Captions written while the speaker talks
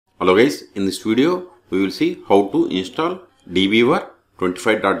Hello guys, in this video we will see how to install DBeaver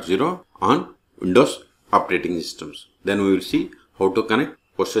 25.0 on Windows operating systems. Then we will see how to connect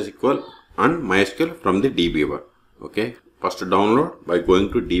PostgreSQL and MySQL from the DBeaver. Okay, first download by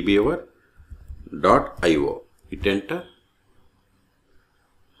going to DBeaver.io. Hit enter.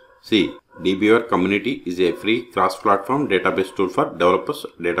 See, DBeaver Community is a free cross-platform database tool for developers,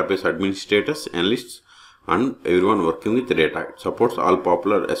 database administrators, analysts, and everyone working with data. It supports all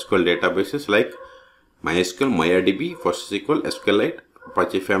popular SQL databases like MySQL, MariaDB, PostgreSQL, SQLite,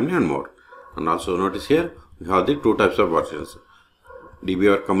 Apache family, and more. And also notice here we have the two types of versions: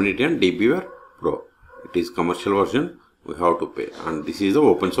 DBeaver Community and DBeaver Pro. It is commercial version, we have to pay, and this is the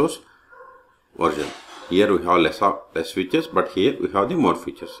open source version. Here we have less features, but here we have the more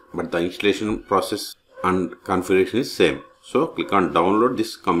features. But the installation process and configuration is same. So click on download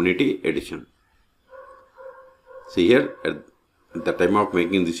this community edition. See here, at the time of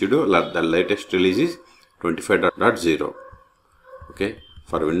making this video, the latest release is 25.0. Okay,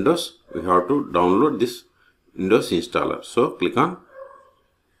 for Windows, we have to download this Windows installer. So click on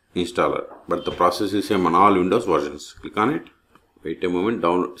installer, but the process is same on all Windows versions. Click on it. Wait a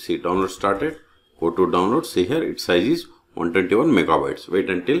moment. See download started. Go to download. See here, its size is 121 megabytes. Wait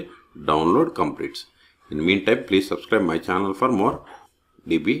until download completes. In the meantime, please subscribe my channel for more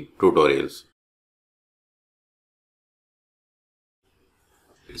DB tutorials.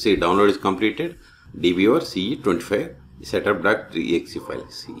 See, download is completed. DBeaver CE25 setup.exe file.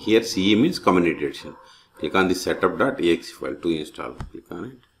 See, here CE means community edition. Click on the setup.exe file to install. Click on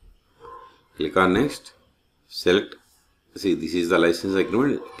it. Click on next. Select. See, this is the license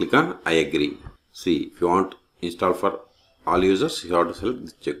agreement. Click on I agree. See, if you want install for all users, you have to select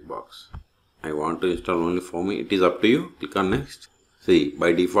this checkbox. I want to install only for me. It is up to you. Click on next. See,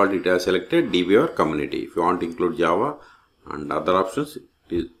 by default it has selected DBeaver Community. If you want to include Java and other options,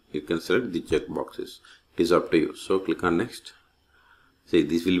 you can select the checkboxes. It is up to you. So click on next. See,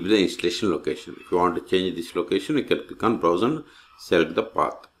 this will be the installation location. If you want to change this location, you can click on browse and select the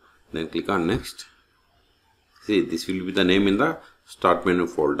path. Then click on next. See, this will be the name in the start menu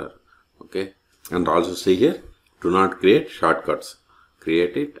folder. Okay, and also see here, do not create shortcuts.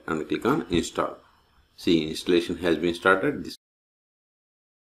 Create it and click on install. See, installation has been started.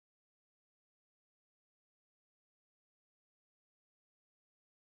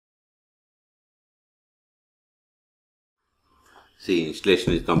 See,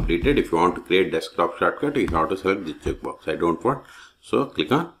 installation is completed. If you want to create desktop shortcut, you have to select this checkbox. I don't want, so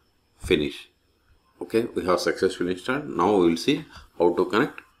click on finish. Okay, we have successfully installed. Now we will see how to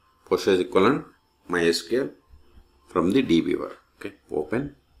connect PostgreSQL and MySQL from the DBeaver. Okay,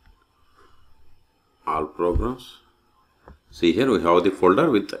 open all programs. See here we have the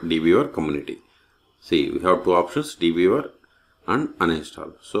folder with DBeaver Community. See, we have two options, DBeaver and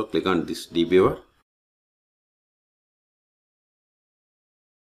uninstall. So click on this DBeaver.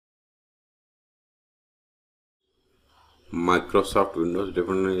 Microsoft Windows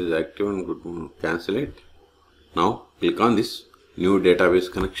dependency is active and good. Cancel it. Now click on this new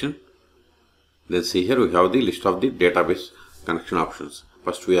database connection. Then see here we have the list of the database connection options.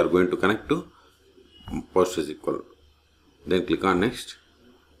 First we are going to connect to PostgreSQL. Then click on next.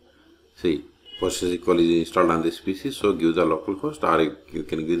 See, PostgreSQL is installed on this PC, so give the localhost, or you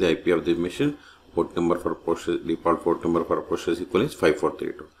can give the IP of the machine. Port number for default port number for PostgreSQL is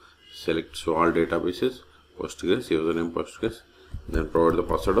 5432. Select show all databases. Postgres, username Postgres, then provide the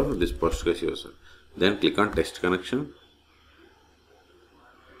password of this Postgres user. Then click on test connection.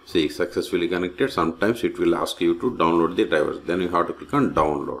 See, successfully connected. Sometimes it will ask you to download the drivers. Then you have to click on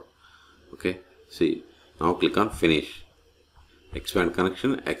download. Okay. See, now click on finish. Expand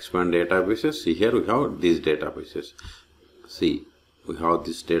connection, expand databases. See here we have these databases. See, we have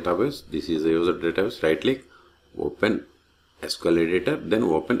this database. This is the user database. Right click, open SQL editor, then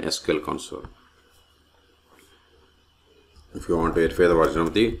open SQL console. If you want to verify the version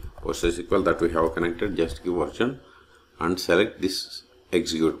of the PostgreSQL that we have connected, just give version and select this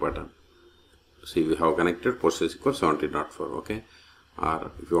execute button. See, we have connected PostgreSQL 17.4. Okay,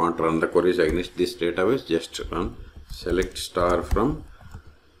 or if you want to run the queries against this database, just run select star from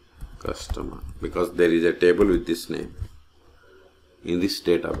customer, because there is a table with this name in this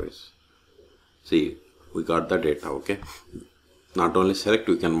database. See, we got the data. Okay, not only select,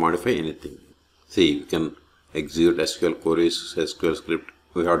 we can modify anything. See, you can execute SQL queries, SQL script.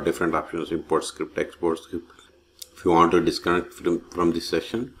 We have different options: import script, export script. If you want to disconnect from this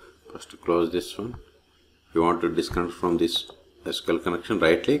session, first close this one. If you want to disconnect from this SQL connection,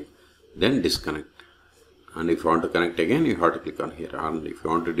 right click, then disconnect. And if you want to connect again, you have to click on here. And if you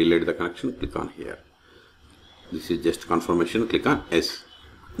want to delete the connection, click on here. This is just confirmation. Click on yes.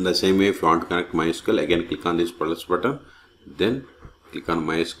 In the same way, if you want to connect MySQL, again click on this plus button, then click on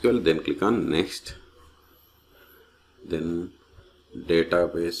MySQL, then click on next, then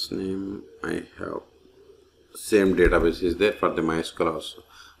database name. I have same database is there for the MySQL also,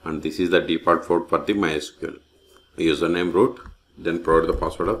 and this is the default port for the MySQL. Username root, then provide the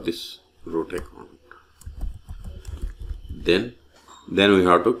password of this root account. Then we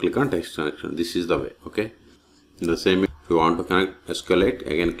have to click on text connection. This is the way. Okay. In the same way, if you want to connect SQLite,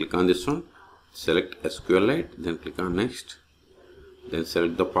 again click on this one, select SQLite, then click on next, then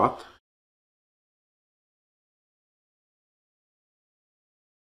select the path.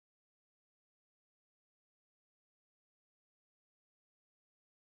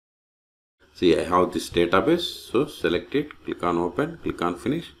 See, I have this database, so select it, click on open, click on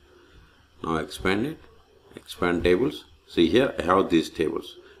finish. Now expand it, expand tables. See, here I have these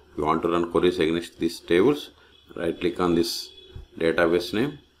tables. If you want to run queries against these tables, right click on this database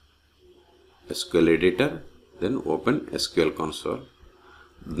name, SQL editor, then open SQL console.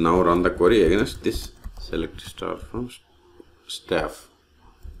 Now run the query against this, select star from staff.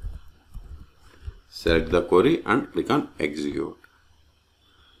 Select the query and click on execute.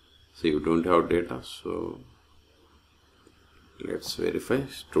 So you don't have data, so let's verify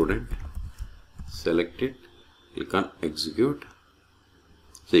student, select it, click on execute.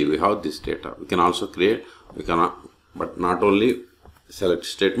 See, we have this data. We can also create, but not only select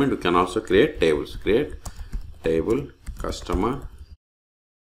statement, we can also create tables. Create table customer,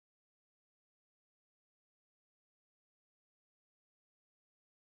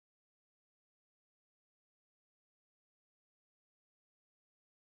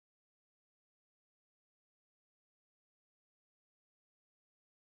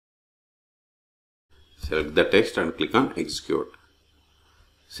 select the text and click on execute.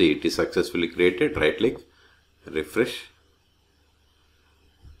 See, it is successfully created. Right click, refresh.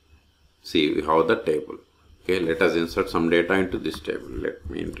 See, we have the table. Okay, let us insert some data into this table. Let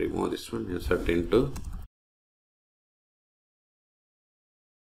me remove this one, insert into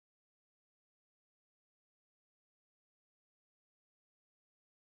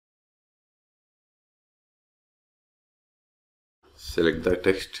select the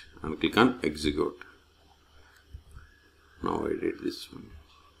text and click on execute. Now edit this one.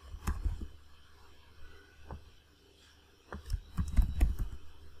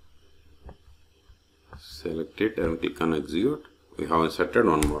 Select it and click on execute. We have inserted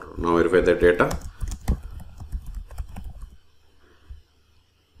one more. Now verify the data.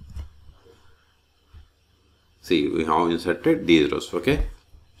 See, we have inserted these rows. Okay.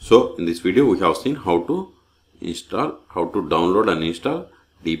 So in this video we have seen how to download and install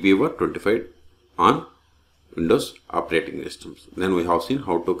DBeaver 25 on Windows operating systems. Then we have seen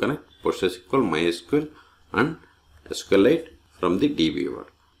how to connect PostgreSQL, MySQL and SQLite from the DBeaver.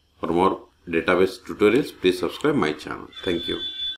 For more database tutorials, please subscribe my channel. Thank you.